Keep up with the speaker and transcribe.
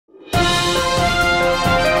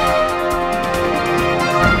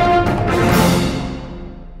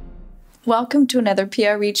Welcome to another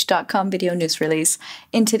PRReach.com video news release.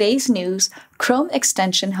 In today's news, Chrome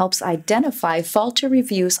extension helps identify faulty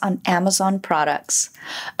reviews on Amazon products.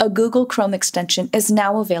 A Google Chrome extension is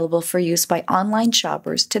now available for use by online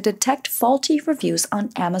shoppers to detect faulty reviews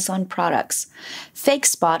on Amazon products.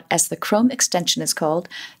 FakeSpot, as the Chrome extension is called,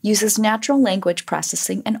 uses natural language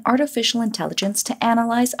processing and artificial intelligence to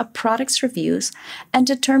analyze a product's reviews and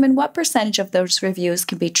determine what percentage of those reviews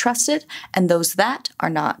can be trusted and those that are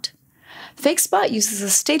not. FakeSpot uses a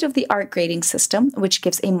state-of-the-art grading system, which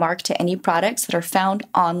gives a mark to any products that are found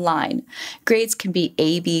online. Grades can be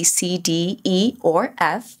A, B, C, D, E, or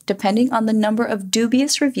F, depending on the number of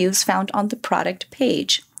dubious reviews found on the product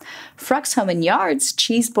page. Frux Home & Yard's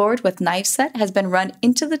cheese board with knife set has been run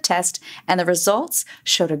into the test, and the results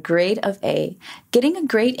showed a grade of A. Getting a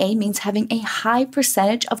grade A means having a high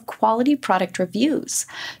percentage of quality product reviews,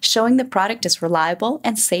 showing the product is reliable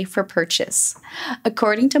and safe for purchase.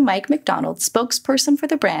 According to Mike McDonald, spokesperson for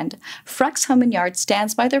the brand, Frux Home & Yard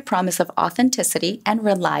stands by their promise of authenticity and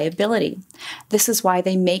reliability. This is why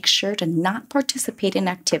they make sure to not participate in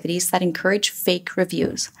activities that encourage fake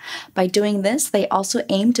reviews. By doing this, they also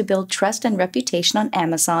aim to build trust and reputation on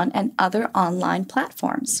Amazon and other online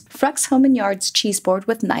platforms. Frux Home & Yard's cheese board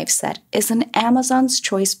with knife set is an Amazon's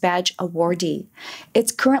Choice Badge awardee.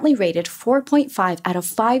 It's currently rated 4.5 out of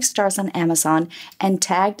 5 stars on Amazon and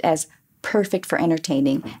tagged as perfect for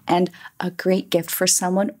entertaining and a great gift for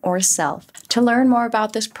someone or self. To learn more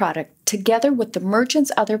about this product, together with the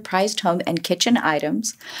merchant's other prized home and kitchen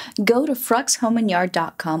items, go to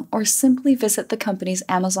fruxhomeyard.com or simply visit the company's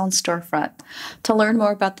Amazon storefront. To learn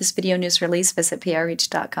more about this video news release, visit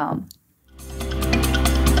prreach.com.